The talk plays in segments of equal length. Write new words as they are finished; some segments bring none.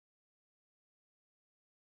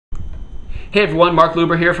Hey everyone, Mark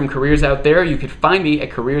Luber here from Careers Out There. You can find me at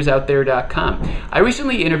careersoutthere.com. I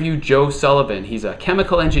recently interviewed Joe Sullivan. He's a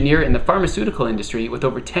chemical engineer in the pharmaceutical industry with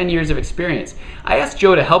over 10 years of experience. I asked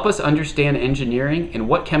Joe to help us understand engineering and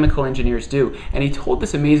what chemical engineers do, and he told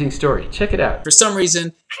this amazing story. Check it out. For some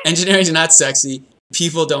reason, engineering is not sexy.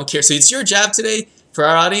 People don't care. So it's your job today for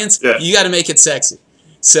our audience. Yeah. You got to make it sexy.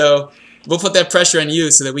 So we'll put that pressure on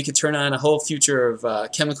you so that we can turn on a whole future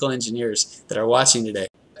of chemical engineers that are watching today.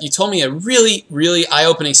 You told me a really, really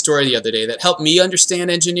eye-opening story the other day that helped me understand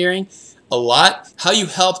engineering a lot. How you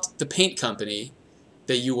helped the paint company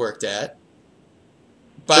that you worked at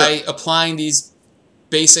by applying these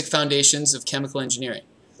basic foundations of chemical engineering.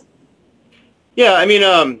 Yeah, I mean,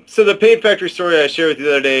 so the paint factory story I shared with you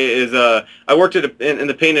the other day is I worked in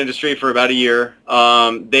the paint industry for about a year.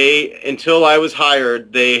 Until I was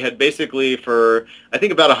hired, they had basically for, I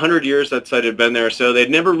think about 100 years that site had been there, so they'd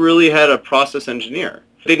never really had a process engineer.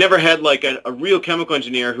 They never had like a real chemical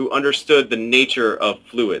engineer who understood the nature of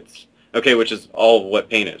fluids, okay, which is all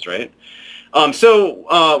what paint is, right?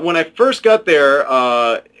 So when I first got there,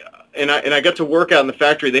 and I got to work out in the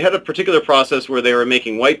factory, they had a particular process where they were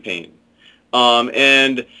making white paint.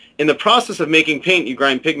 And in the process of making paint, you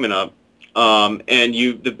grind pigment up, and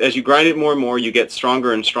as you grind it more and more, you get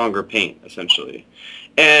stronger and stronger paint, essentially.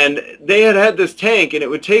 And they had this tank, and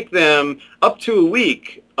it would take them up to a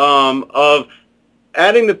week of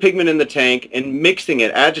adding the pigment in the tank and mixing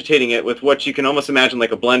it, agitating it with what you can almost imagine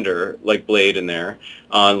like a blender, like blade in there,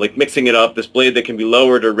 like mixing it up, this blade that can be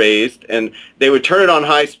lowered or raised, and they would turn it on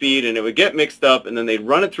high speed and it would get mixed up, and then they'd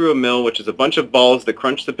run it through a mill, which is a bunch of balls that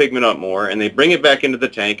crunch the pigment up more, and they bring it back into the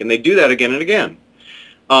tank, and they do that again and again.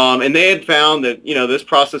 And they had found that, you know, this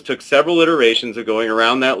process took several iterations of going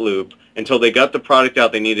around that loop until they got the product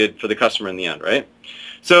out they needed for the customer in the end, right?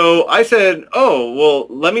 So I said, oh, well,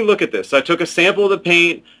 let me look at this. So I took a sample of the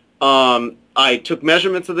paint. I took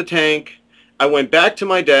measurements of the tank. I went back to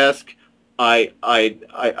my desk.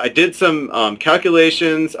 I did some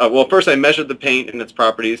calculations. Well, first I measured the paint and its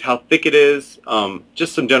properties, how thick it is,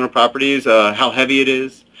 just some general properties, how heavy it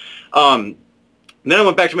is. Then I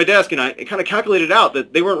went back to my desk and I kind of calculated out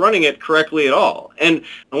that they weren't running it correctly at all. And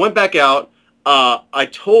I went back out. I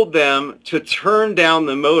told them to turn down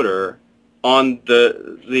the motor on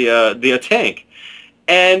the tank,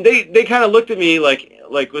 and they kind of looked at me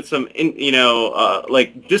like with some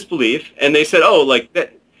like disbelief, and they said, oh, like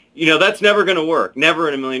that, you know, that's never going to work, never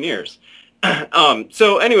in a million years.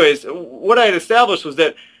 So anyways, what I had established was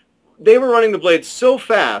that they were running the blade so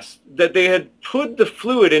fast that they had put the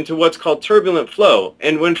fluid into what's called turbulent flow,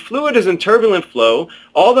 and when fluid is in turbulent flow,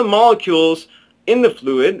 all the molecules in the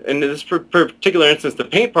fluid, and in this particular instance, the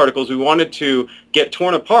paint particles we wanted to get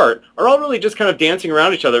torn apart, are all really just kind of dancing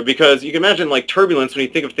around each other, because you can imagine like turbulence, when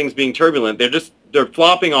you think of things being turbulent, they're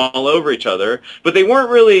flopping all over each other, but they weren't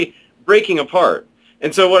really breaking apart.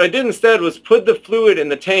 And so what I did instead was put the fluid in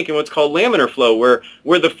the tank in what's called laminar flow,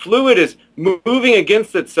 where the fluid is moving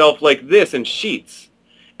against itself like this in sheets.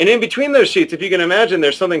 And in between those sheets, if you can imagine,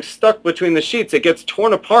 there's something stuck between the sheets. It gets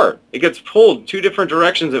torn apart. It gets pulled two different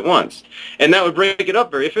directions at once. And that would break it up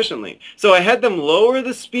very efficiently. So I had them lower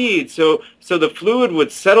the speed so the fluid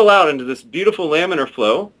would settle out into this beautiful laminar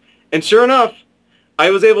flow. And sure enough, I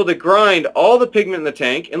was able to grind all the pigment in the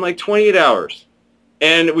tank in like 28 hours.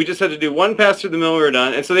 And we just had to do one pass through the mill, we were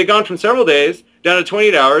done. And so they'd gone from several days down to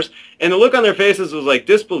 28 hours. And the look on their faces was like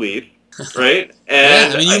disbelief, right?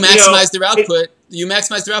 And yeah, I mean, you maximized their output. You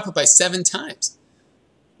maximize their output by 7 times.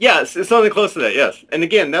 Yes, it's something close to that, yes. And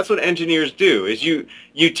again, that's what engineers do, is you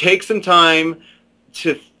take some time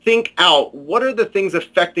to think out what are the things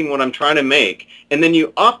affecting what I'm trying to make, and then you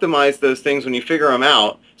optimize those things when you figure them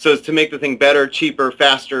out so as to make the thing better, cheaper,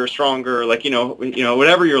 faster, stronger, like, you know,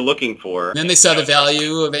 whatever you're looking for. And then they saw the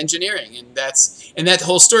value of engineering, and that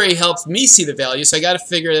whole story helped me see the value, so I got to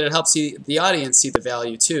figure that it helps the audience see the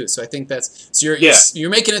value too. So I think you're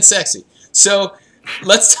making it sexy. So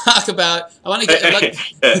let's talk about, I want to get,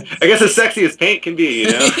 I guess as sexy as paint can be,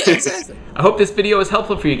 you know? Yeah, exactly. I hope this video was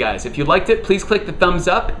helpful for you guys. If you liked it, please click the thumbs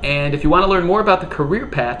up, and if you want to learn more about the career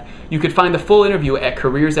path, you could find the full interview at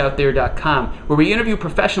careersoutthere.com, where we interview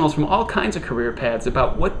professionals from all kinds of career paths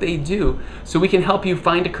about what they do, so we can help you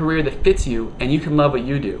find a career that fits you and you can love what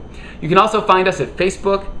you do. You can also find us at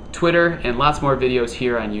Facebook, Twitter, and lots more videos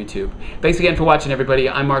here on YouTube. Thanks again for watching, everybody.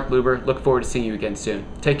 I'm Mark Luber. Look forward to seeing you again soon.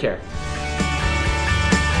 Take care.